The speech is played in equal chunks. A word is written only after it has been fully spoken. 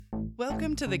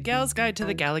Welcome to the Gals Guide to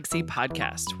the Galaxy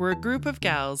podcast, where a group of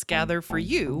gals gather for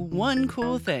you one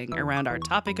cool thing around our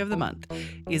topic of the month.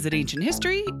 Is it ancient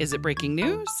history? Is it breaking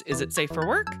news? Is it safe for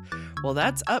work? Well,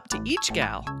 that's up to each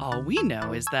gal. All we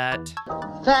know is that...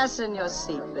 Fasten your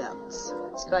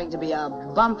seatbelts. It's going to be a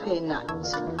bumpy night.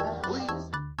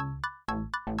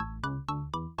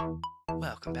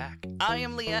 Welcome back. I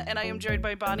am Leah, and I am joined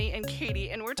by Bonnie and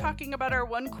Katie, and we're talking about our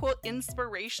one quote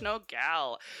inspirational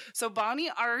gal. So Bonnie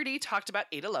already talked about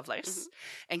Ada Lovelace,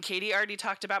 and Katie already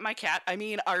talked about my cat,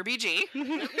 RBG,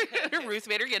 Ruth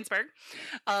Bader Ginsburg.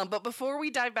 But before we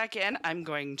dive back in, I'm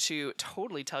going to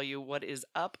totally tell you what is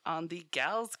up on the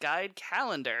Gals Guide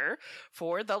calendar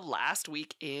for the last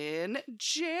week in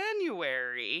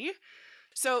January.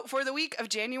 So for the week of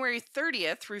January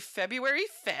 30th through February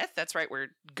 5th, that's right, we're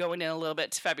going in a little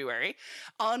bit to February.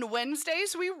 On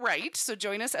Wednesdays, we write, so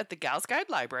join us at the Gals Guide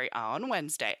Library on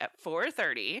Wednesday at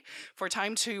 4:30 for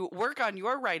time to work on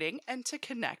your writing and to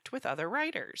connect with other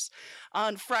writers.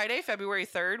 On Friday, February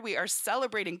 3rd, we are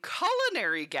celebrating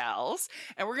Culinary Gals,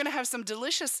 and we're going to have some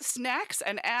delicious snacks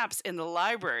and apps in the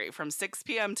library from 6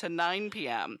 p.m. to 9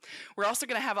 p.m. We're also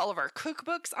going to have all of our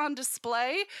cookbooks on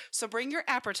display, so bring your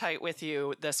appetite with you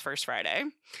this first Friday.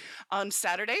 On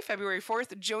Saturday, February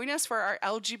 4th, join us for our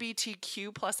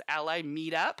LGBTQ plus ally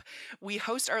meetup. We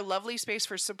host our lovely space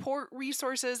for support,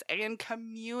 resources, and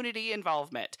community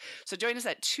involvement. So join us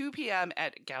at 2 p.m.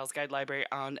 at Gals Guide Library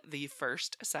on the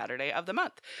first Saturday of the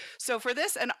month. So for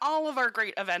this and all of our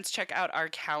great events, check out our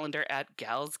calendar at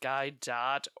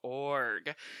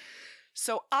galsguide.org.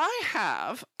 So I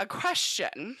have a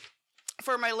question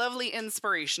for my lovely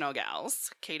inspirational gals,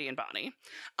 Katie and Bonnie.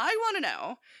 I want to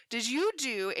know, did you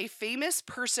do a famous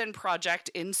person project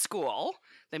in school?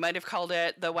 They might have called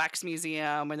it the Wax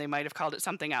Museum, or they might have called it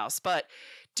something else. But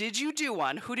did you do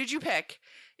one? Who did you pick?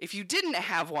 If you didn't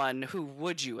have one, who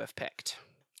would you have picked?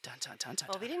 Dun, dun, dun, dun,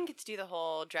 Well, we didn't get to do the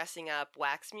whole dressing up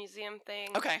wax museum thing.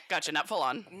 Okay, gotcha. Not full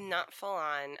on. Not full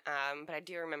on, but I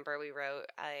do remember we wrote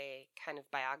a kind of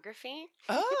biography.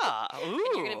 Ah, ooh. And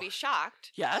you're going to be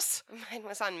shocked. Yes. Mine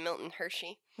was on Milton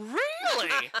Hershey.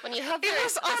 Really? When you have It very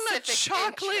was on a specific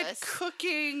chocolate interests.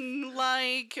 cooking,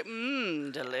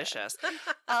 delicious.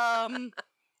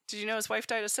 Did you know his wife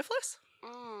died of syphilis?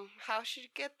 How should you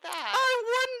get that?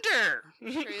 I wonder.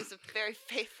 I'm sure he was a very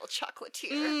faithful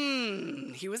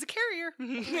chocolatier. He was a carrier.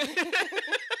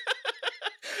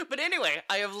 But anyway,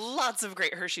 I have lots of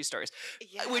great Hershey stories,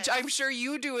 which I'm sure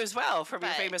you do as well from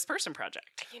your famous person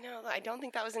project. You know, I don't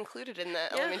think that was included in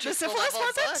the elementary the school syphilis level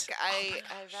wasn't? book. I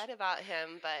read about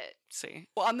him, but... See.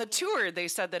 Well, on the tour, they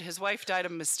said that his wife died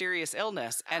of mysterious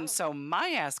illness, and so my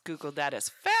ass Googled that as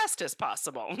fast as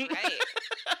possible. Right.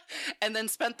 And then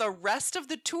spent the rest of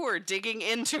the tour digging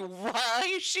into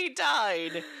why she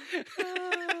died.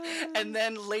 And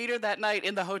then later that night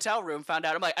in the hotel room found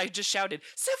out, I just shouted,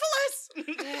 syphilis!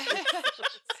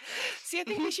 See, I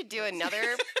think we should do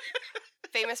another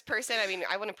famous person. I mean,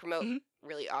 I want to promote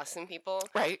really awesome people.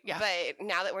 Right, yeah. But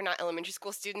now that we're not elementary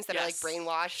school students that are like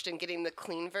brainwashed and getting the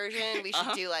clean version, we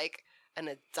should do like an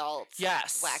adult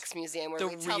wax museum where the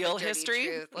we tell real the dirty history.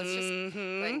 truth. Let's just go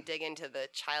ahead and dig into the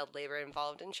child labor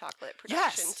involved in chocolate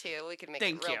production too. We could make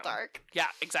it real dark. Yeah,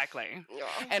 exactly. Yeah.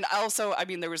 And also, I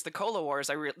mean, there was the Cola Wars.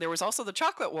 There was also the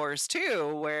Chocolate Wars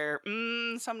too, where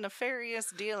some nefarious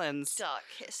dealings. Dark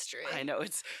history. I know,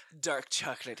 it's dark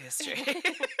chocolate history.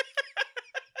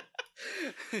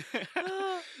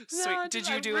 Sweet. No, did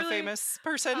you do a famous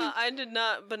person? I did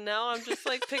not, but now I'm just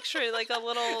like picturing like a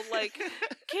little like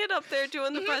kid up there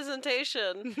doing the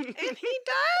presentation, and he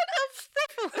died of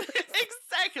syphilis.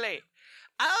 Exactly.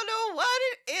 I don't know what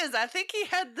it is. I think he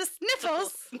had the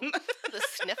sniffles. The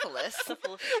sniffles.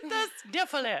 The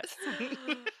sniffles.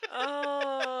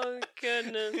 Oh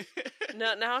goodness.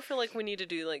 Now I feel like we need to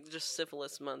do like just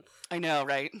syphilis month. I know,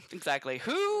 right? Exactly.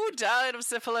 Who died of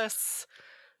syphilis?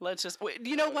 Let's just,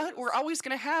 you know what? We're always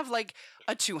going to have like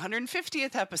a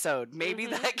 250th episode. Maybe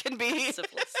that can be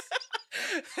syphilis.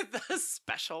 The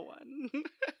special one. I'm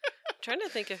trying to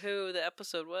think of who the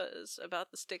episode was about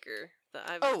the sticker that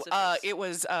I've. It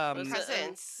was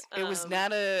Presidents. It was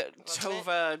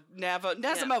Nazimova.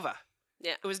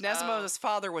 Yeah. It was Nazimova's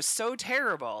father was so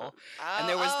terrible, and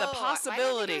there was the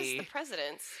possibility. The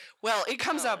presidents. Well, it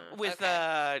comes up with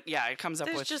it comes up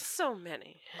There's with just so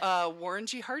many. Warren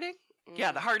G. Harding.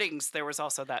 Yeah, the Hardings. There was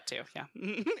also that too. Yeah.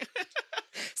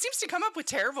 Seems to come up with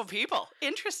terrible people.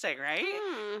 Interesting, right?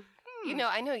 You know,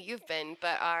 I know you've been,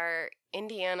 but our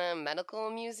Indiana Medical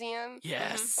Museum.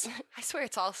 Yes. I swear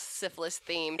it's all syphilis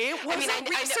themed. It was a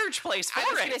research place for it.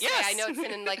 I was going to say, I know it's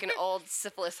in like an old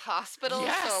syphilis hospital,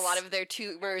 so a lot of their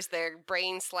tumors, their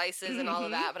brain slices and all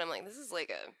of that, but I'm like, this is like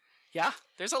a... Yeah,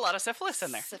 there's a lot of syphilis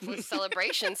in there. Syphilis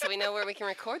celebration, so we know where we can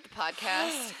record the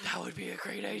podcast. That would be a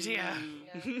great idea.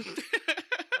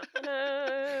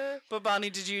 But Bonnie,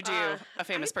 did you do a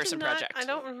famous person project? I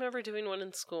don't remember doing one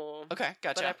in school. Okay,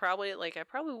 gotcha. But I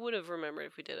probably would have remembered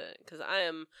if we did it, because I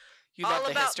am all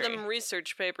about them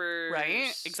research papers.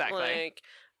 Right? Exactly. Like,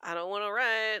 I don't want to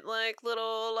write like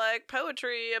little like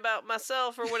poetry about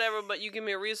myself or whatever, but you give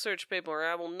me a research paper,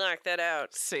 I will knock that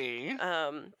out. See.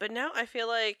 But now I feel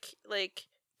like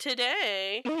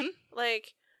today,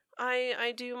 like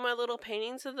I do my little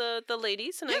paintings of the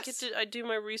ladies, and I do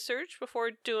my research before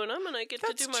doing them, and I get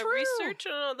to do my research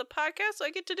on the podcast. So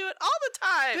I get to do it all the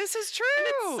time. This is true. And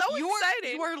it's so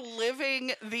exciting. You are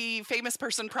living the famous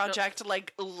person project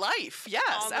like life.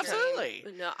 Yes, absolutely.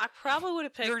 No, I probably would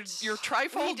have picked your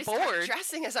trifold board. Start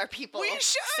dressing as our people. We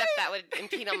should. Except that would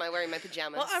impede on my wearing my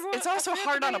pajamas. Well, it's also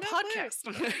hard on a podcast.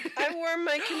 I wore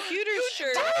my computer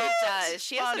shirt. It does.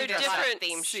 She has a different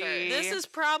theme shirt. This is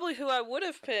probably who I would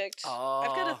have picked. Oh.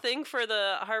 I've got a thing for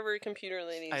the Harvard computer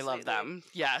ladies. I love them.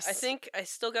 Yes. I think I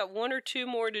still got one or two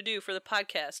more to do for the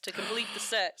podcast to complete the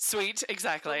set. Sweet,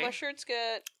 exactly. But my shirt's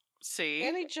got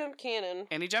Annie Jump Cannon.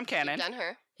 You've done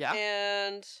her. Yeah.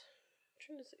 And I'm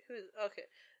trying to see who is okay.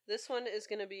 This one is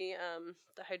going to be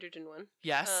the hydrogen one.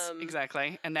 Yes,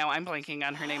 exactly. And now I'm blanking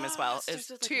on her name as well.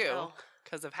 It's two,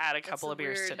 because I've had a couple of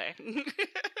beers today.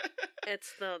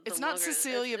 It's not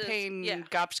Cecilia Payne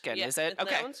Gopchkin, is it?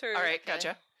 Okay. That one's her. All right,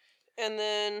 gotcha. And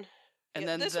then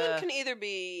this one can either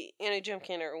be Annie Jump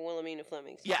Cannon or Wilhelmina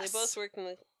Fleming. So yes. They both worked in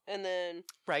the... And then...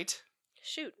 Right.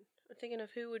 Shoot. I'm thinking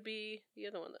of who would be the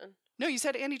other one then. No, you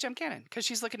said Annie Jump Cannon, because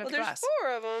she's looking at the glass.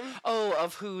 There's 4 of them. Oh,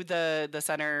 of who the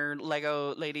center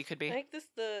Lego lady could be? I think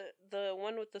the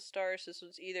one with the stars, this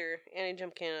was either Annie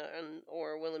Jump Cannon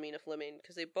or Wilhelmina Fleming,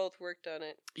 because they both worked on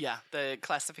it. Yeah, the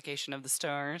classification of the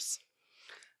stars.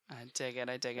 I dig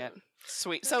it.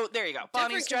 Sweet. So there you go.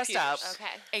 Bonnie's dressed up.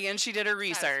 Okay. And she did her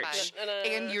research.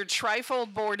 And your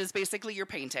trifold board is basically your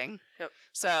painting. Yep.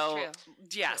 So,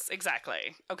 yes,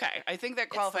 exactly. Okay. I think that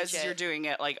qualifies as you're doing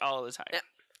it like all the time. Yep.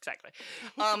 Exactly.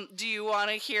 Do you want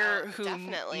to hear who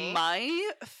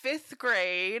my 5th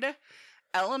grade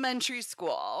elementary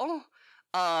school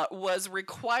was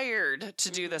required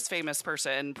to do this famous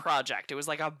person project? It was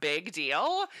like a big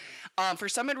deal. For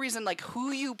some reason, like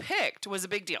who you picked was a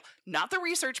big deal. Not the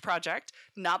research project,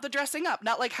 not the dressing up,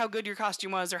 not like how good your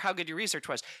costume was or how good your research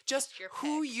was. Just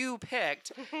who you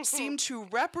picked seemed to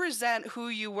represent who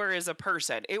you were as a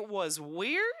person. It was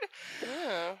weird.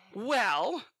 Yeah.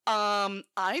 Well,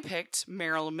 I picked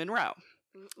Marilyn Monroe.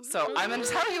 So I'm going to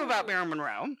tell you about Marilyn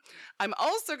Monroe. I'm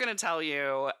also going to tell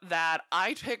you that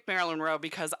I picked Marilyn Monroe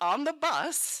because on the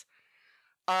bus,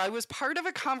 I was part of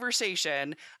a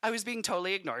conversation. I was being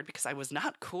totally ignored because I was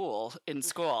not cool in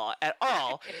school at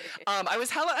all. I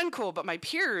was hella uncool, but my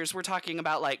peers were talking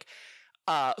about like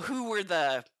who were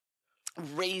the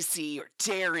racy or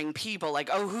daring people, like,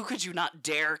 oh, who could you not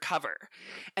dare cover?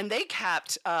 And they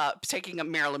kept taking up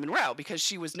Marilyn Monroe because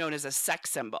she was known as a sex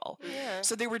symbol. Yeah.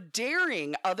 So they were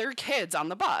daring other kids on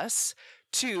the bus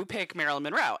to pick Marilyn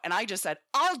Monroe. And I just said,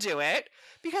 I'll do it,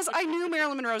 because I knew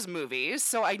Marilyn Monroe's movies,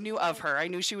 so I knew of her. I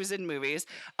knew she was in movies.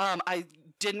 I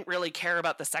didn't really care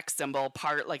about the sex symbol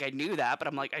part. Like, I knew that, but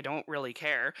I'm like, I don't really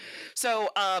care. So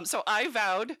I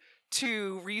vowed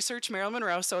to research Marilyn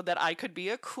Monroe so that I could be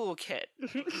a cool kid.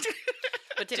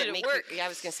 But did it work? I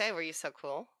was going to say, were you so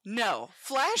cool? No.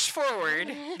 Flash forward,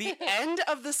 the end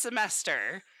of the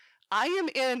semester, I am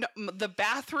in the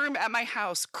bathroom at my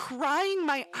house crying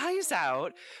my eyes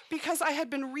out because I had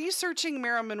been researching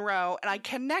Marilyn Monroe and I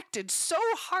connected so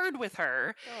hard with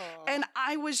her. Aww. And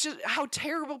I was just, how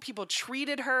terrible people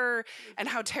treated her and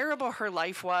how terrible her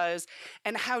life was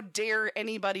and how dare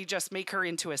anybody just make her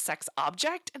into a sex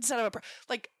object instead of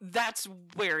like, that's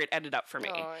where it ended up for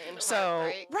me.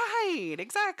 So, right,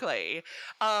 exactly.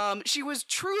 She was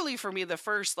truly for me the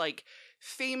first like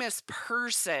famous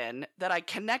person that I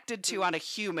connected to on a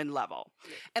human level.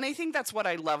 And I think that's what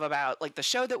I love about like the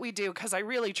show that we do, because I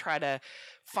really try to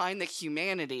find the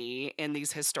humanity in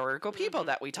these historical people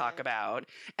that we talk about.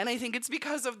 And I think it's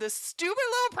because of this stupid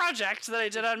little project that I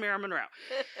did on Marilyn Monroe.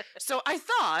 So I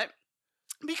thought,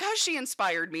 because she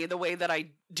inspired me the way that I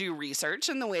do research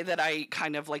and the way that I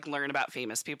kind of like learn about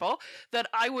famous people, that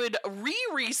I would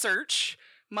re-research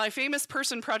My Famous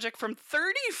Person project from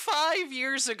 35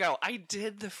 years ago. I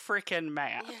did the frickin'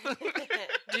 math.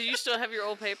 Did you still have your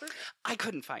old paper? I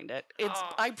couldn't find it.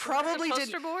 I probably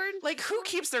didn't. Board? Like, who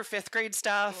keeps their 5th grade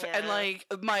stuff? Yeah. And, like,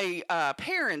 my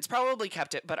parents probably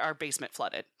kept it, but our basement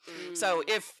flooded. So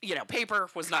if, paper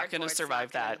was not going to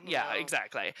survive that. Yeah,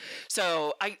 exactly.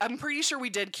 So I'm pretty sure we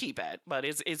did keep it, but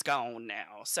it's gone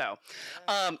now. So,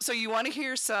 so you want to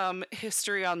hear some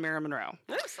history on Marilyn Monroe?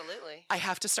 Absolutely. I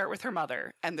have to start with her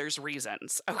mother, and there's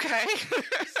reasons, okay?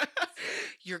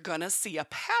 You're going to see a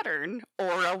pattern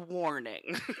or a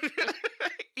warning.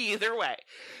 Either way.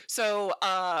 So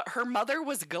her mother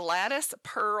was Gladys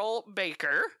Pearl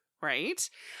Baker, right?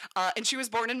 And she was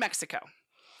born in Mexico.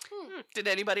 Did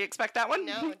anybody expect that one?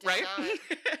 No, did right? not.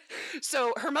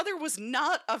 So her mother was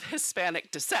not of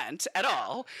Hispanic descent at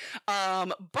all,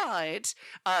 but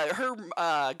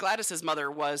her Gladys's mother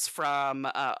was from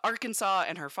Arkansas,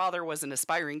 and her father was an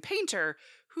aspiring painter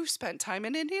who spent time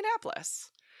in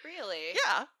Indianapolis. Really?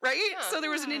 Yeah, right? So there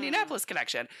was an Indianapolis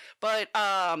connection. But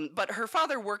her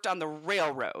father worked on the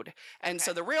railroad, and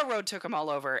so the railroad took him all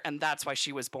over, and that's why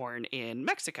she was born in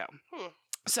Mexico.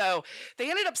 So they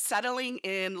ended up settling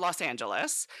in Los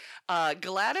Angeles.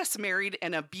 Gladys married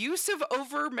an abusive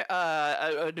older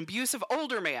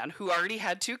man who already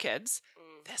had 2 kids.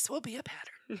 This will be a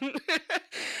pattern.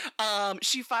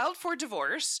 She filed for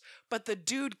divorce, but the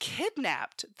dude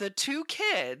kidnapped the 2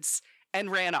 kids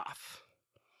and ran off.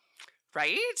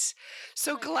 Right?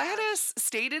 So Gladys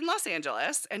stayed in Los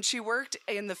Angeles, and she worked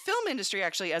in the film industry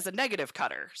actually as a negative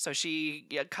cutter. So she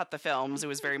cut the films. It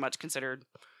was very much considered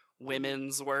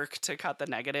women's work to cut the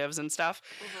negatives and stuff.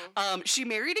 She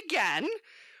married again,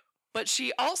 but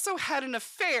she also had an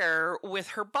affair with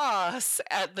her boss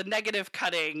at the negative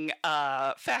cutting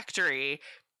factory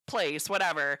place,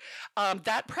 whatever.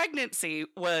 That pregnancy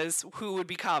was who would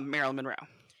become Marilyn Monroe.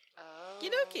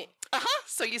 Okie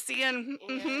So you see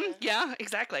yeah,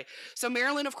 exactly. So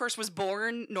Marilyn, of course, was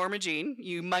born Norma Jean.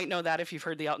 You might know that if you've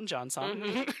heard the Elton John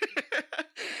song.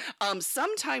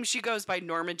 Sometimes she goes by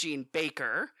Norma Jean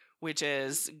Baker, which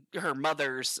is her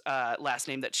mother's last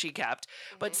name that she kept.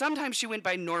 But sometimes she went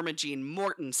by Norma Jean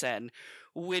Mortensen,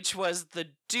 which was the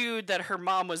dude that her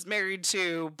mom was married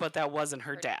to, but that wasn't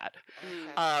her dad.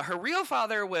 Her real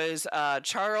father was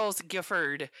Charles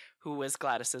Gifford, who was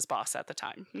Gladys's boss at the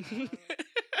time.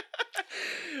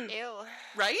 Ew.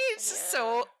 Right? Yeah.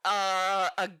 So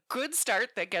a good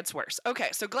start that gets worse. Okay,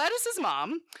 so Gladys's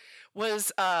mom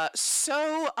was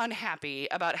so unhappy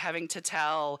about having to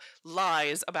tell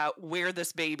lies about where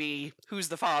this baby, who's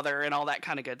the father, and all that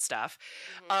kind of good stuff,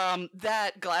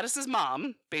 that Gladys's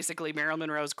mom, basically Marilyn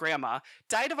Monroe's grandma,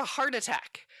 died of a heart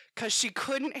attack because she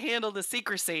couldn't handle the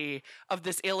secrecy of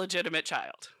this illegitimate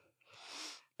child.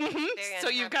 So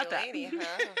you've got that. Lady,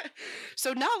 huh?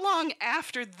 So not long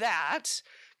after that,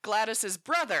 Gladys's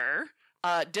brother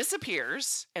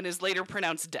disappears and is later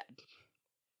pronounced dead.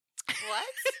 What?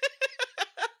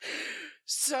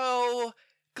 So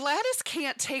Gladys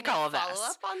can't take all of this. Follow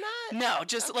up on that? No,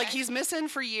 just like he's missing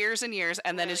for years and years,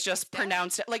 and then it's just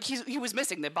pronounced like he was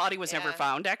missing. The body was never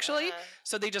found, actually.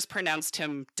 So they just pronounced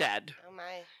him dead. Oh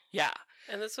my. Yeah.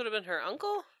 And this would have been her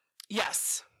uncle?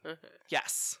 Yes.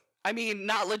 Yes. I mean,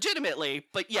 not legitimately,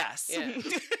 but yes. Yeah.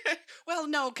 Well,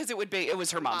 no, because it was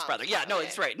her mom's brother. Yeah, no,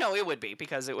 it's right. No, it would be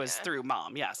because it was through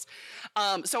mom. Yes.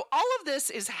 So all of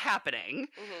this is happening.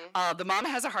 The mom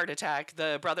has a heart attack.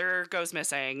 The brother goes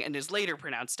missing and is later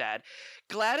pronounced dead.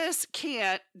 Gladys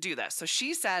can't do this. So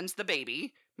she sends the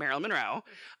baby, Marilyn Monroe,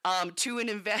 to an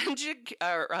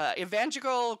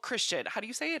evangelical Christian. How do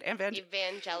you say it?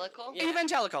 Evangelical? Yeah.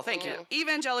 Evangelical, thank you.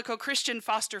 Evangelical Christian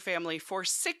foster family for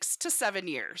 6 to 7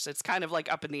 years. It's kind of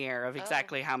like up in the air of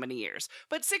exactly how many years.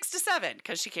 But 6 to 7,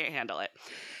 because she can't handle it.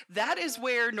 That is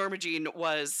where Norma Jean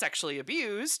was sexually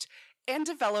abused and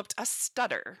developed a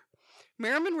stutter.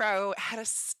 Marilyn Monroe had a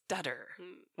stutter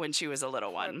when she was a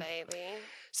little one. Poor baby.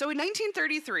 So in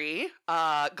 1933,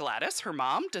 Gladys, her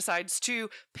mom, decides to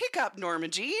pick up Norma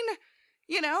Jean,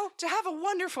 to have a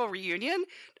wonderful reunion.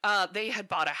 They had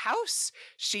bought a house.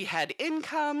 She had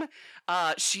income.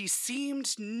 She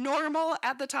seemed normal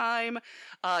at the time.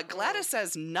 Gladys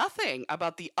says nothing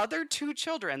about the other 2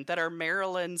 children that are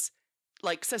Marilyn's,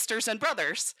 sisters and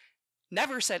brothers.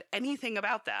 Never said anything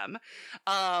about them.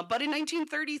 But in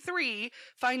 1933,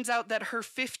 finds out that her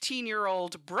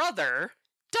 15-year-old brother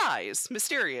dies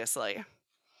mysteriously.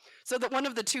 So that one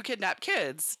of the 2 kidnapped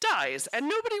kids dies, and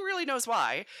nobody really knows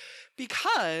why,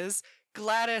 because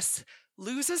Gladys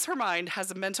loses her mind, has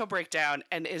a mental breakdown,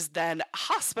 and is then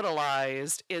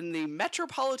hospitalized in the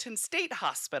Metropolitan State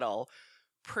Hospital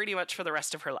pretty much for the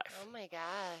rest of her life. Oh my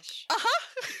gosh.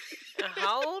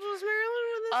 How old was Marilyn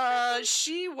when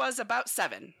She was about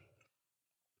 7.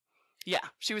 Yeah,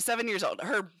 she was 7 years old.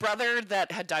 Her brother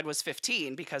that had died was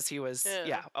 15 because he was,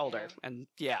 older.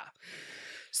 Yeah. And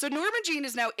So Norma Jean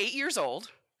is now 8 years old.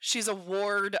 She's a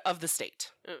ward of the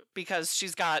state because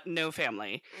she's got no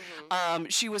family. Mm-hmm.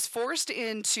 She was forced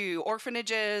into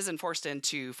orphanages and forced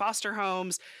into foster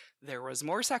homes. There was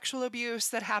more sexual abuse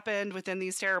that happened within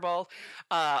these terrible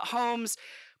homes.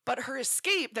 But her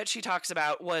escape that she talks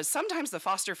about was sometimes the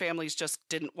foster families just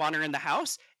didn't want her in the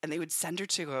house and they would send her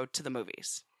to go to the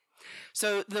movies.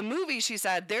 So the movie, she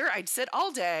said, there I'd sit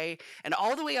all day and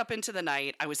all the way up into the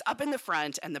night. I was up in the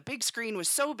front and the big screen was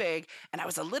so big and I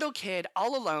was a little kid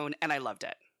all alone and I loved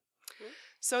it. Mm-hmm.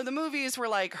 So the movies were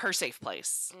like her safe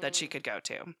place that she could go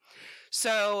to.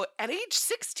 So at age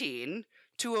 16,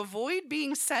 to avoid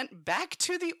being sent back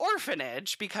to the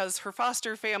orphanage because her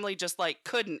foster family just like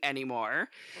couldn't anymore,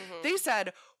 they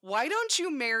said, why don't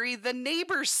you marry the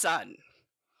neighbor's son?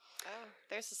 Oh,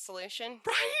 there's a solution.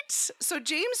 Right? So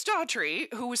James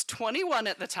Daughtry, who was 21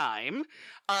 at the time,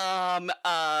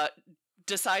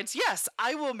 decides, yes,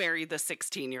 I will marry the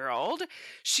 16-year-old.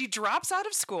 She drops out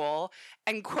of school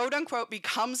and quote unquote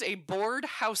becomes a bored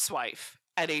housewife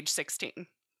at age 16.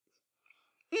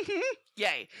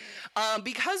 Yay.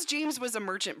 Because James was a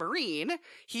merchant marine,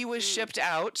 he was shipped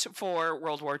out for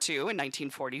World War II in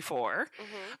 1944.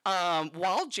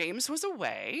 While James was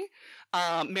away,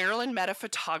 Marilyn met a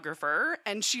photographer,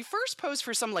 and she first posed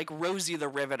for some like Rosie the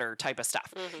Riveter type of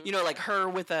stuff. You know, like her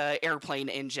with an airplane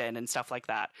engine and stuff like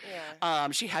that.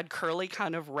 Yeah. She had curly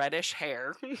kind of reddish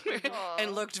hair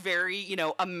and looked very, you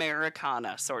know,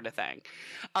 Americana sort of thing.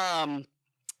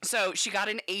 So she got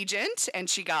an agent and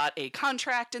she got a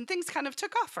contract and things kind of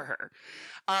took off for her.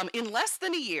 In less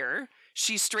than a year,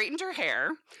 she straightened her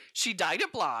hair, she dyed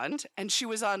it blonde, and she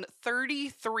was on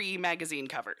 33 magazine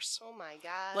covers. Oh my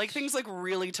gosh. Like things like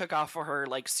really took off for her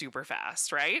like super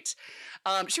fast, right?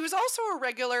 She was also a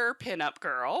regular pinup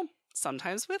girl.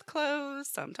 Sometimes with clothes,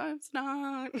 sometimes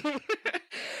not.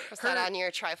 Was that on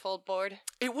your trifold board?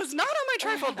 It was not on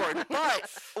my trifold board,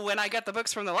 but when I got the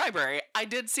books from the library, I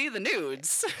did see the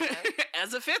nudes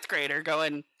as a 5th grader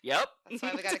going, yep. That's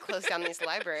why we got to close down these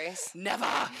libraries. Never.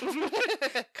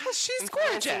 Because she's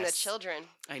gorgeous. The children.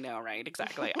 I know, right?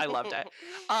 Exactly. I loved it.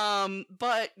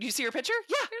 But you see her picture?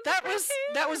 Yeah,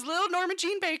 that was little Norma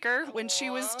Jean Baker when she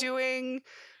was doing...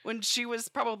 when she was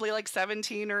probably like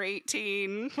 17 or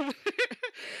 18.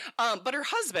 But her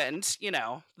husband, you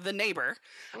know, the neighbor,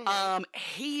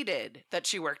 hated that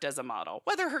she worked as a model.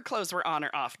 Whether her clothes were on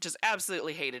or off, just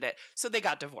absolutely hated it. So they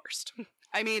got divorced.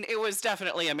 I mean, it was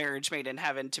definitely a marriage made in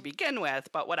heaven to begin with,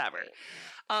 but whatever.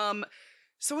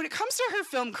 So when it comes to her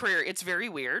film career, it's very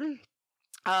weird.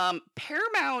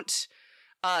 Paramount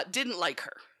didn't like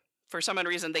her. For some odd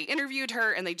reason, they interviewed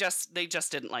her and they just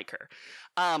didn't like her.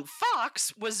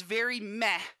 Fox was very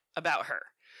meh about her,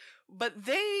 but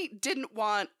they didn't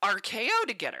want RKO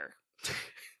to get her.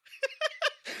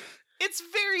 It's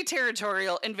very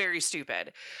territorial and very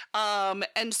stupid.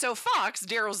 And so Fox,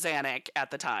 Daryl Zanuck at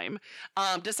the time,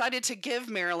 decided to give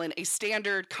Marilyn a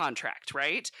standard contract,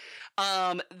 right?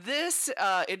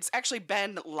 It's actually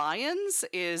Ben Lyons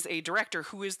is a director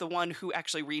who is the one who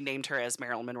actually renamed her as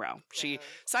Marilyn Monroe. She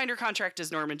signed her contract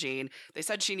as Norma Jean. They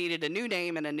said she needed a new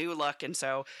name and a new look, and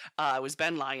so it was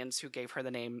Ben Lyons who gave her the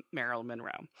name Marilyn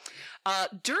Monroe.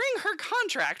 During her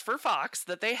contract for Fox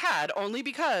that they had, only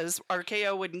because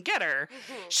RKO wouldn't get her,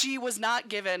 she was not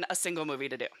given a single movie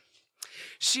to do.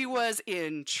 She was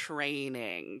in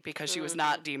training because she was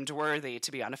not deemed worthy to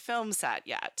be on a film set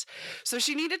yet. So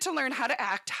she needed to learn how to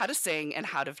act, how to sing, and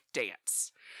how to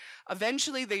dance.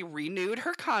 Eventually, they renewed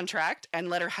her contract and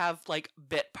let her have, like,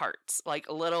 bit parts, like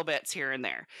little bits here and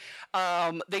there.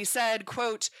 They said,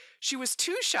 quote, she was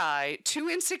too shy, too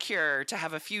insecure to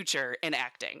have a future in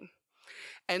acting.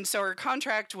 And so her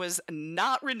contract was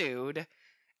not renewed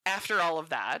after all of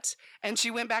that, and she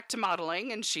went back to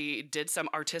modeling and she did some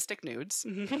artistic nudes.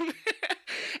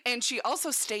 And she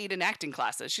also stayed in acting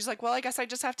classes. She's like, well, I guess I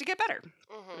just have to get better.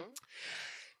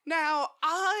 Now,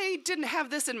 I didn't have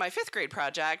this in my 5th grade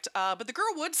project, but the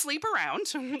girl would sleep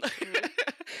around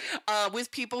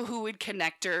with people who would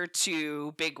connect her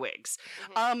to bigwigs.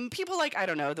 People like, I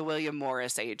don't know, the William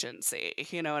Morris Agency,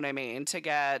 you know what I mean, to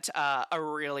get a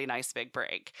really nice big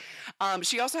break.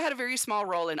 She also had a very small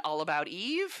role in All About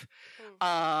Eve.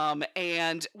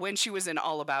 And when she was in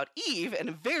All About Eve, in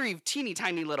a very teeny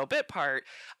tiny little bit part,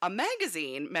 a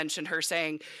magazine mentioned her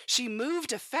saying she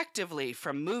moved effectively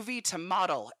from movie to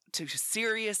model to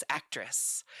serious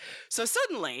actress. So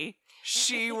suddenly,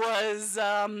 she was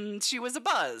a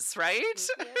buzz, right?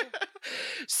 Yeah.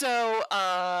 So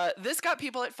this got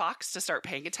people at Fox to start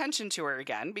paying attention to her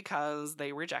again because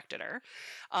they rejected her.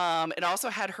 It also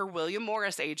had her William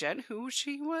Morris agent, who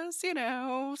she was,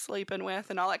 sleeping with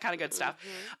and all that kind of good stuff.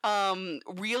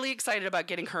 Really excited about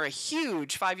getting her a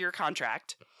huge 5-year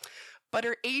contract. But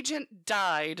her agent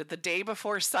died the day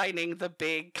before signing the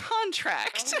big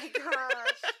contract. Oh my gosh.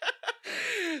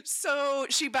 So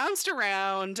she bounced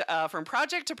around from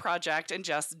project to project and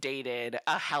just dated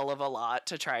a hell of a lot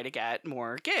to try to get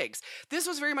more gigs. This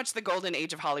was very much the golden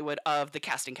age of Hollywood of the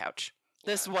casting couch.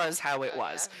 This was how it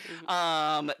was.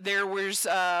 Yeah. There was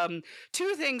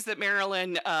 2 things that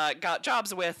Marilyn got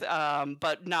jobs with,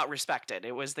 but not respected.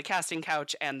 It was the casting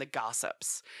couch and the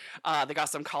gossips. The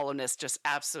gossip columnists just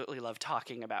absolutely loved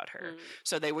talking about her.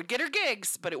 So they would get her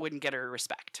gigs, but it wouldn't get her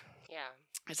respect. Yeah.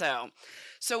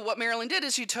 So what Marilyn did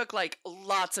is she took like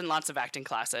lots and lots of acting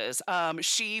classes.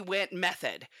 She went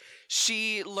method.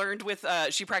 She learned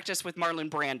she practiced with Marlon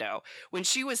Brando. When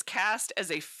she was cast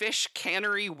as a fish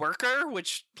cannery worker,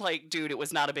 which dude, it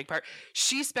was not a big part.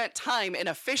 She spent time in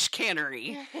a fish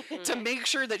cannery to make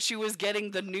sure that she was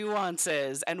getting the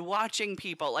nuances and watching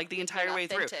people the entire way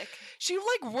through. She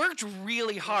worked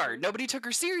really hard. Nobody took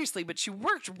her seriously, but she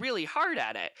worked really hard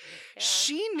at it. Yeah.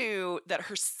 She knew that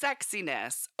her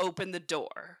sexiness opened the door.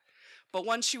 But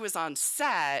once she was on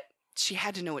set, she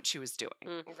had to know what she was doing.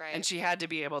 Right. And she had to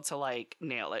be able to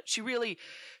nail it.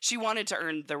 She wanted to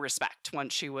earn the respect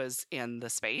once she was in the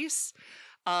space.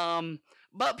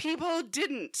 But people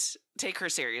didn't take her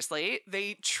seriously.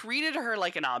 They treated her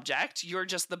like an object. You're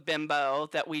just the bimbo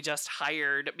that we just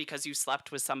hired because you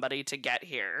slept with somebody to get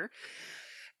here.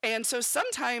 And so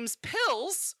sometimes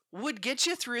pills would get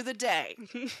you through the day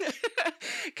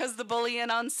because the bullying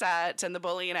on set and the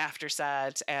bullying after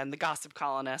set and the gossip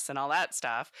columnists and all that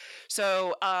stuff.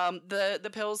 So the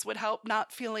pills would help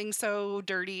not feeling so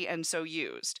dirty and so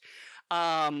used.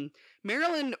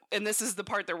 Marilyn, and this is the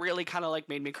part that really kind of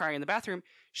made me cry in the bathroom,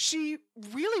 she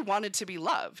really wanted to be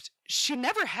loved. She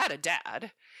never had a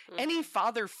dad. Any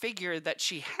father figure that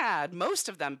she had, most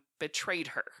of them betrayed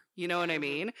her. You know what I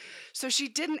mean? So she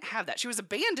didn't have that. She was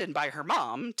abandoned by her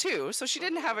mom, too. So she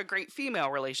didn't have a great female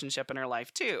relationship in her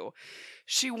life, too.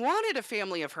 She wanted a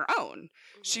family of her own.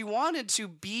 She wanted to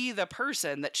be the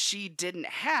person that she didn't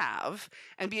have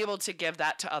and be able to give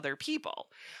that to other people.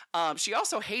 She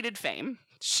also hated fame.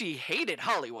 She hated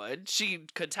Hollywood. She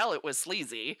could tell it was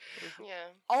sleazy.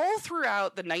 Yeah. All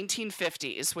throughout the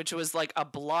 1950s, which was a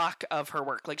block of her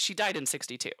work. She died in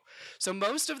 1962. So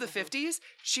most of the 50s,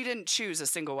 she didn't choose a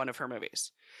single one of her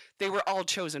movies. They were all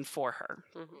chosen for her.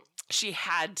 She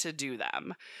had to do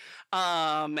them.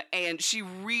 And she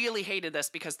really hated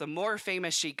this because the more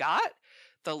famous she got,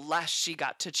 the less she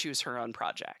got to choose her own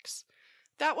projects.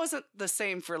 That wasn't the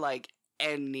same for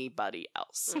anybody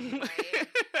else. Right.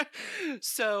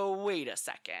 So wait a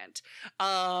second.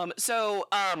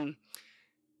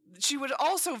 She would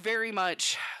also very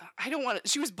much,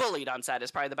 she was bullied on set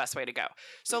is probably the best way to go.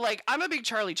 So I'm a big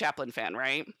Charlie Chaplin fan,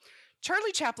 right?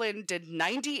 Charlie Chaplin did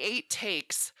 98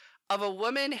 takes of a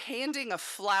woman handing a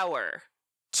flower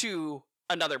to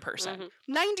another person.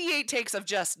 98 takes of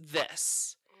just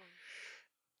this.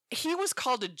 He was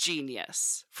called a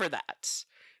genius for that.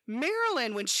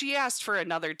 Marilyn, when she asked for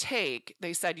another take,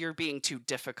 they said, "You're being too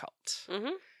difficult."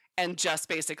 And just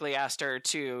basically asked her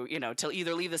to, to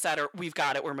either leave the set or we've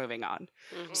got it, we're moving on.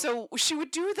 So she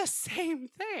would do the same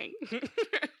thing.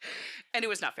 And it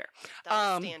was not fair.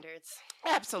 Double standards.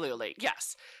 Absolutely,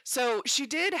 yes. So she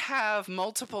did have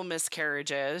multiple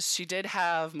miscarriages. She did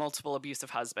have multiple abusive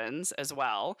husbands as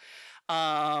well.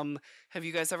 Have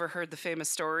you guys ever heard the famous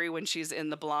story when she's in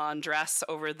the blonde dress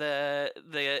over the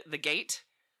gate?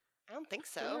 I don't think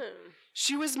so.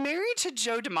 She was married to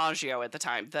Joe DiMaggio at the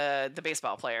time, the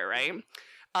baseball player, right?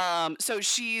 So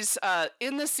she's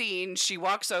in the scene, she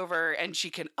walks over and she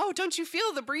can, don't you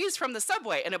feel the breeze from the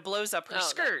subway? And it blows up her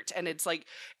skirt. And it's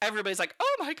everybody's like,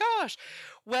 oh my gosh.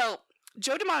 Well,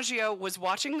 Joe DiMaggio was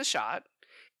watching the shot.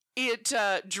 It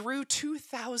drew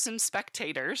 2,000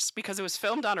 spectators because it was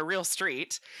filmed on a real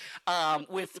street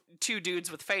with 2 dudes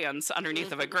with fans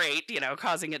underneath of a grate,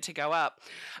 causing it to go up.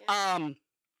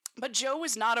 But Joe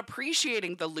was not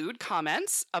appreciating the lewd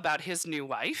comments about his new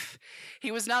wife. He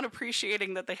was not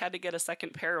appreciating that they had to get a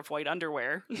second pair of white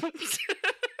underwear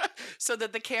so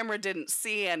that the camera didn't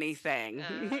see anything.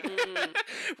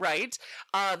 Right?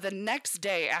 The next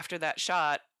day after that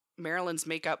shot, Marilyn's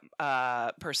makeup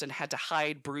person had to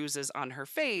hide bruises on her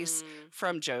face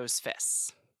from Joe's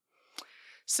fists.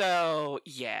 So,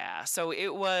 yeah. So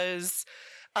it was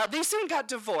They soon got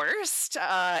divorced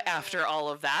after all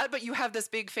of that, but you have this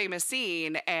big famous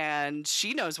scene, and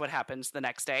she knows what happens the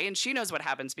next day, and she knows what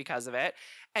happens because of it.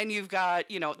 And you've got,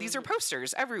 these are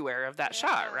posters everywhere of that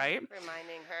shot, right?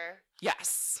 Reminding her.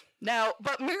 Yes. Now,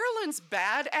 but Marilyn's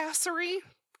badassery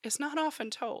is not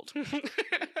often told.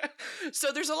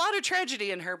 So there's a lot of tragedy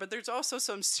in her, but there's also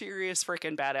some serious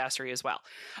freaking badassery as well.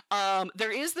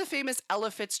 There is the famous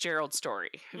Ella Fitzgerald story.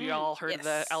 Have you all heard of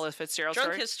the Ella Fitzgerald story?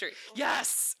 Drunk history.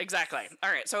 Yes, exactly. All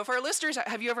right. So for our listeners,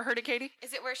 have you ever heard it, Katie?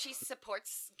 Is it where she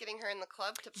supports getting her in the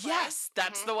club to play? Yes,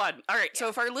 that's the one. All right. Yeah. So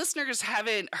if our listeners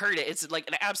haven't heard it, it's like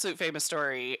an absolute famous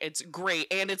story. It's great.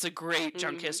 And it's a great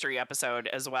drunk history episode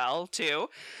as well, too.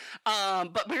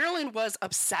 But Marilyn was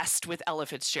obsessed with Ella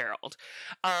Fitzgerald.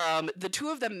 The two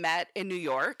of them met in New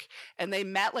York, and they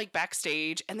met like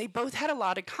backstage, and they both had a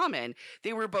lot in common.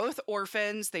 They were both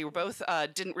orphans. They were both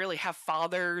didn't really have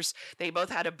fathers. They both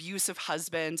had abusive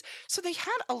husbands. So they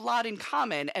had a lot in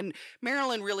common, and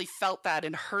Marilyn really felt that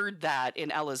and heard that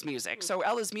in Ella's music. So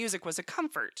Ella's music was a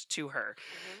comfort to her.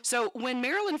 So when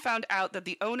Marilyn found out that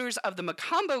the owners of the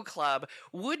Macombo Club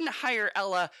wouldn't hire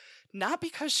Ella, not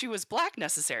because she was black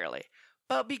necessarily,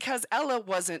 but because Ella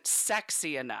wasn't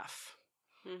sexy enough.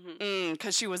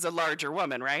 Because she was a larger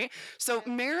woman, right? So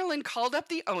Marilyn called up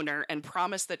the owner and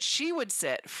promised that she would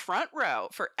sit front row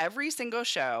for every single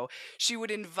show. She would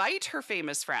invite her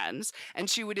famous friends, and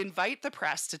she would invite the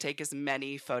press to take as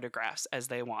many photographs as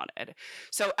they wanted.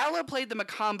 So Ella played the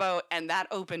Macombo, and that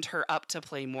opened her up to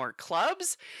play more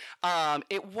clubs.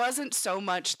 It wasn't so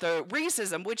much the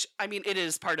racism, which, I mean, it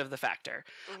is part of the factor.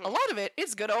 A lot of it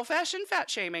is good old-fashioned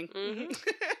fat shaming.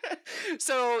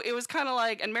 So it was kind of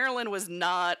like, and Marilyn was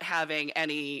not having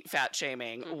any fat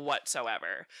shaming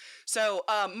whatsoever. So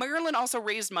Marilyn also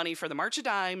raised money for the March of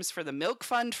Dimes, for the Milk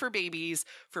Fund for Babies,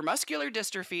 for muscular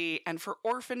dystrophy, and for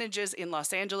orphanages in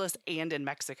Los Angeles and in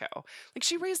Mexico. Like,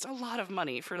 she raised a lot of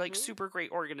money for like super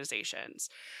great organizations.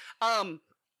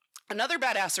 Another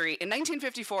badassery, in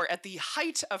 1954, at the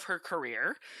height of her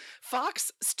career,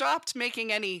 Fox stopped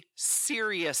making any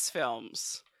serious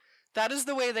films. That is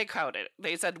the way they coded it.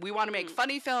 They said, we want to make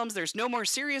funny films. There's no more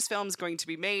serious films going to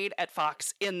be made at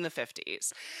Fox in the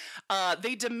 50s.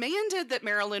 They demanded that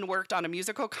Marilyn worked on a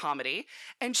musical comedy,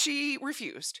 and she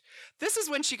refused. This is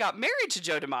when she got married to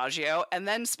Joe DiMaggio and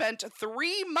then spent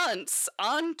 3 months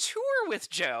on tour with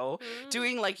Joe,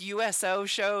 doing like USO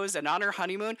shows and on her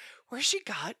honeymoon, where she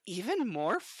got even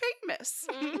more famous.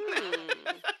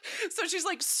 So she's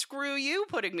like, screw you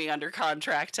putting me under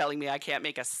contract, telling me I can't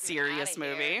make a serious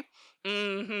movie.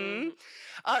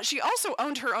 She also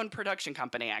owned her own production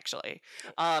company, actually.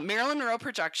 Marilyn Monroe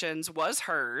Productions was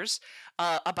hers.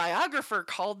 A biographer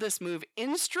called this move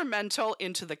instrumental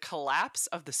into the collapse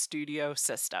of the studio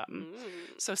system.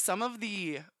 So some of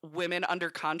the women under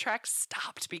contract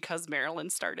stopped because Marilyn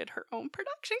started her own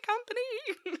production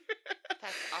company.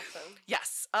 That's awesome.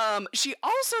 Yes. She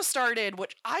also started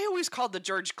what I always called the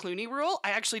George Clooney rule. I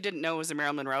actually didn't know it was a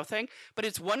Marilyn Monroe thing, but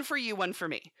it's one for you, one for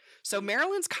me. So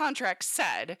Marilyn's contract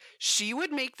said she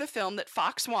would make the film that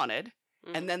Fox wanted,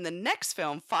 and then the next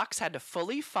film, Fox had to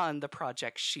fully fund the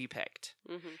project she picked.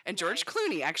 And George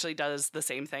Clooney actually does the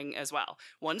same thing as well.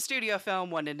 One studio film,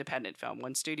 one independent film.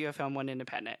 One studio film, one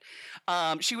independent.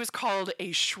 She was called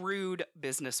a shrewd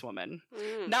businesswoman.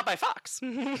 Not by Fox.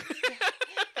 They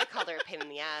called her a pain in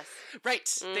the ass. Right.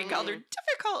 They called her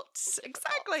difficult.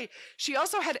 Exactly. She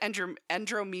also had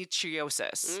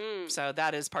endometriosis. So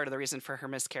that is part of the reason for her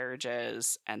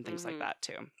miscarriages and things like that,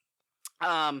 too.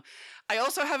 I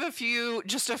also have a few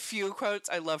quotes.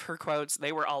 I love her quotes.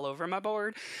 They were all over my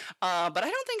board. But I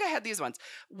don't think I had these ones.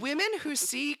 Women who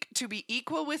seek to be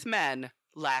equal with men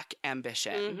lack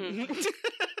ambition.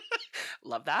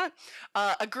 Love that.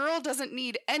 A girl doesn't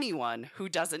need anyone who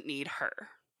doesn't need her.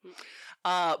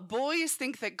 Boys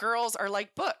think that girls are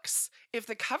like books. If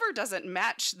the cover doesn't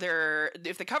match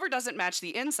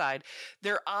the inside,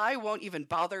 their eye won't even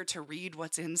bother to read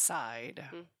what's inside.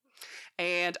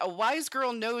 And a wise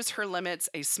girl knows her limits.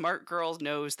 A smart girl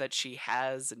knows that she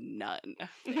has none.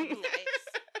 Nice.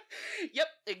 Yep,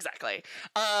 exactly.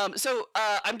 So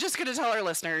I'm just going to tell our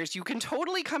listeners, you can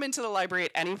totally come into the library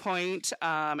at any point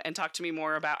and talk to me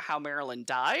more about how Marilyn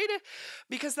died,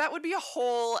 because that would be a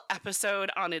whole episode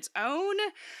on its own.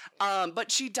 But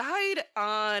she died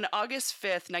on August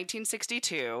 5th,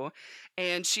 1962,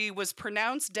 and she was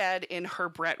pronounced dead in her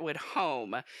Brentwood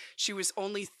home. She was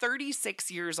only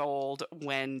 36 years old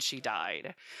when she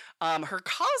died. Her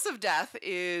cause of death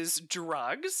is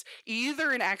drugs,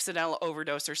 either an accidental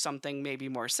overdose or something maybe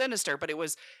more sinister, but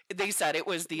they said it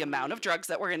was the amount of drugs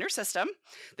that were in her system.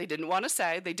 They didn't want to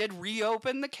say. They did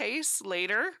reopen the case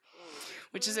later,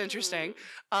 which is interesting.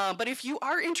 But if you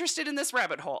are interested in this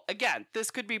rabbit hole, again,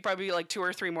 this could be probably like 2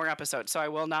 or 3 more episodes, so I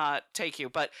will not take you.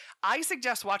 But I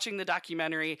suggest watching the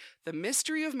documentary, The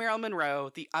Mystery of Marilyn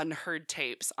Monroe, The Unheard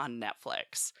Tapes on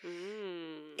Netflix.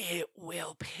 It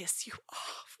will piss you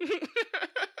off.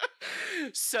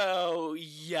 So,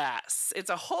 yes, it's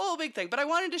a whole big thing. But I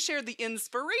wanted to share the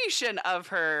inspiration of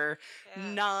her,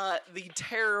 not the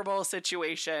terrible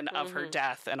situation of her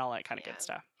death and all that kind of good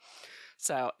stuff.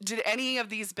 So, did any of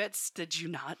these bits, did you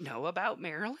not know about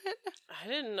Marilyn? I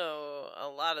didn't know a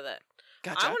lot of that.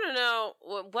 Gotcha. I want to know,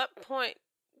 what point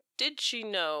did she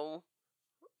know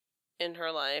in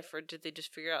her life, or did they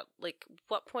just figure out, like,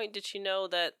 what point did she know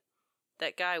that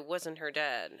that guy wasn't her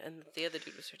dad and the other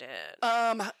dude was her dad?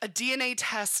 A DNA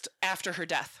test after her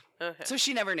death. Okay. So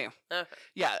she never knew. Okay.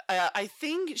 Yeah, I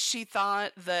think she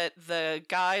thought that the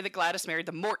guy that Gladys married,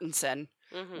 the Mortensen,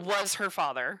 was her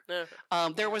father.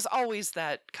 Okay. There was always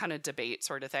that kind of debate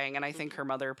sort of thing, and I think her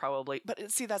mother probably...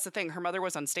 But see, that's the thing. Her mother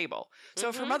was unstable. So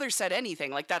if her mother said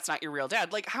anything, like, that's not your real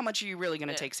dad, like, how much are you really going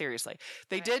to take seriously?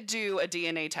 They did do a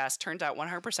DNA test. Turned out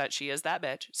 100% she is that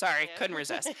bitch. Sorry, couldn't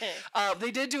resist.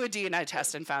 They did do a DNA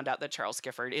test and found out that Charles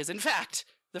Gifford is, in fact,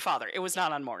 the father. It was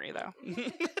not on Maury, though.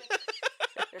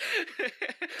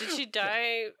 Did she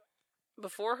die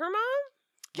before her mom?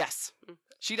 Yes.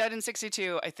 She died in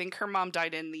 1962. I think her mom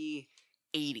died in the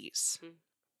 80s.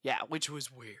 Yeah, which was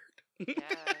weird.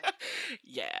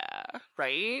 Yeah,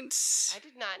 right? I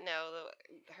did not know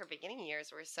her beginning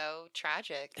years were so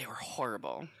tragic. They were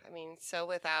horrible. I mean, so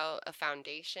without a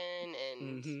foundation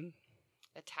and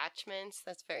attachments.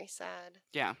 That's very sad.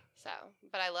 Yeah. So,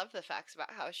 but I love the facts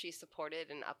about how she supported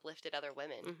and uplifted other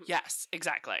women. Yes,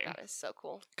 exactly. That is so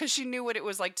cool. Because she knew what it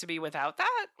was like to be without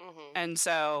that. And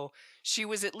so she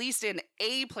was at least in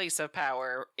a place of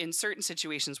power in certain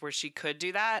situations where she could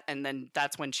do that. And then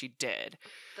that's when she did.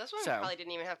 Those women probably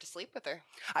didn't even have to sleep with her.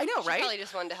 I know, right? She probably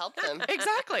just wanted to help them.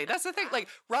 Exactly. That's the thing. Like,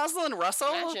 Rosalind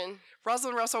Russell. Imagine.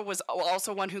 Rosalind Russell was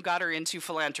also one who got her into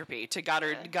philanthropy, got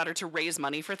her to raise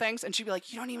money for things. And she'd be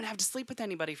like, you don't even have to sleep with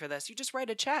anybody for this. You just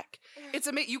write a check. It's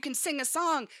amazing. You can sing a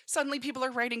song. Suddenly people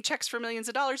are writing checks for millions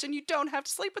of dollars and you don't have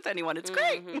to sleep with anyone. It's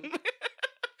great.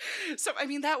 So, I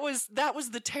mean, that was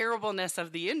the terribleness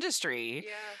of the industry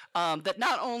that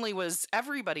not only was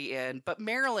everybody in, but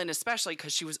Marilyn especially,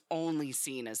 because she was only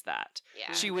seen as that.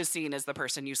 Yeah. She was seen as the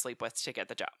person you sleep with to get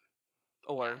the job.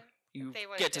 Or you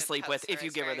get to sleep with if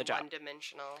you give her the job.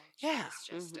 One-dimensional. Yeah.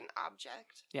 She's just an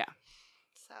object. Yeah.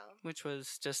 So. Which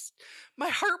was just my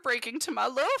heartbreaking to my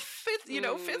little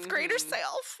fifth grader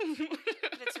self.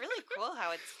 But it's really cool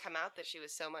how it's come out that she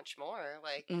was so much more.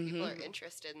 Like, people are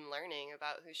interested in learning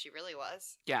about who she really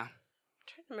was. Yeah. I'm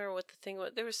trying to remember what the thing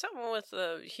was. There was something with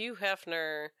Hugh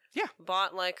Hefner. Yeah.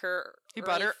 Bought like her. He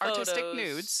bought her artistic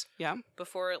nudes. Yeah.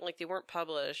 Before like they weren't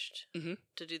published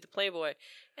to do the Playboy,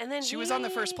 and then she was on the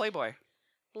first Playboy.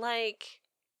 Like,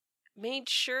 made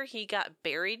sure he got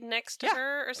buried next to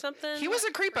her or something. He was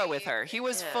a creepo with her. He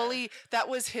was fully. That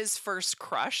was his first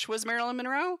crush, was Marilyn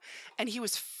Monroe, and he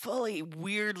was fully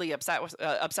weirdly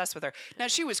obsessed with her. Now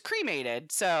she was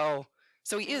cremated, so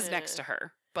he is next to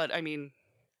her. But I mean,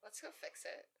 let's go fix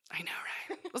it. I know,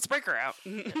 right? Let's break her out.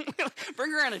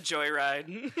 Bring her on a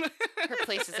joyride. Her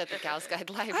place is at the Gals Guide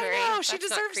Library. I know, she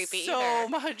deserves so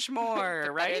much more,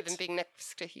 right? Better than being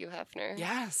next to Hugh Hefner.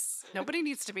 Yes. Nobody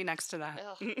needs to be next to that.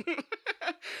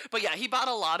 But yeah, he bought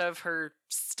a lot of her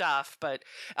stuff. But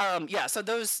so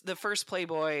the first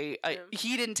Playboy,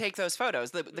 he didn't take those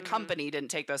photos. The company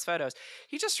didn't take those photos.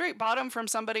 He just straight bought them from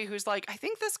somebody who's like, I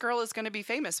think this girl is going to be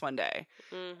famous one day.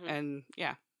 And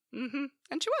yeah.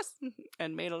 And she was,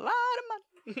 and made a lot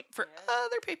of money for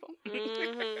other people.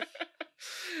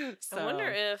 So. I wonder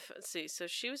if, let's see, so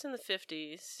she was in the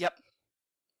 50s. Yep.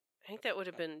 I think that would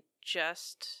have been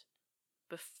just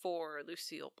before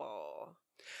Lucille Ball.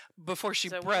 Before she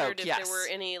broke, I wondered if there were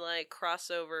any like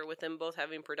crossover with them both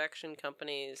having production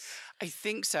companies. I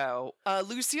think so.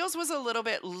 Lucille's was a little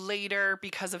bit later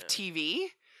because of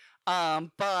TV.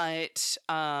 But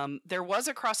there was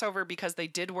a crossover because they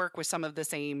did work with some of the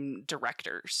same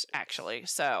directors, actually.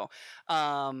 So,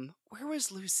 where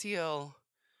was Lucille?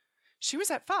 She was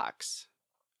at Fox.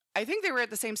 I think they were at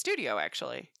the same studio,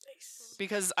 actually. Nice.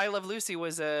 Because I Love Lucy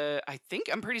was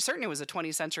I'm pretty certain it was a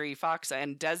 20th Century Fox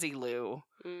and Desilu,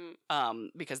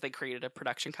 because they created a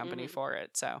production company for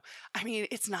it. So, I mean,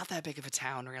 it's not that big of a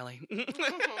town, really.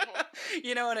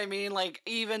 You know what I mean? Like,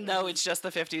 even though it's just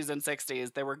the 50s and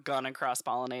 60s, they were gonna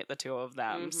cross-pollinate the two of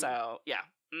them. So, yeah.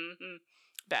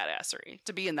 badassery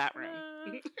to be in that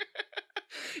room.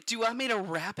 Do you want me to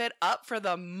wrap it up for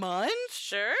the month?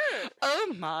 Sure.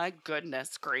 Oh my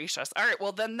goodness gracious. All right,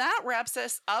 well then that wraps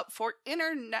us up for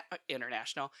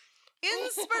International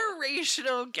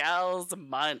Inspirational Gals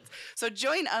Month. So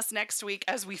join us next week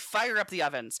as we fire up the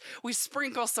ovens, we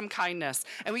sprinkle some kindness,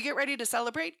 and we get ready to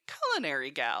celebrate culinary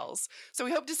gals. So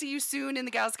we hope to see you soon in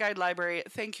the Gals Guide Library.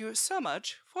 Thank you so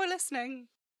much for listening.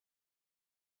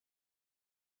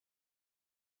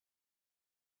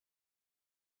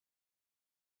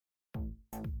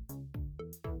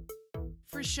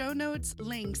 For show notes,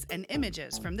 links, and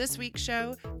images from this week's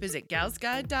show, visit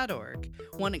galsguide.org.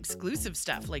 Want exclusive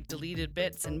stuff like deleted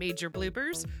bits and major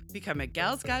bloopers? Become a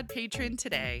Gals Guide patron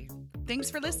today. Thanks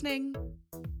for listening.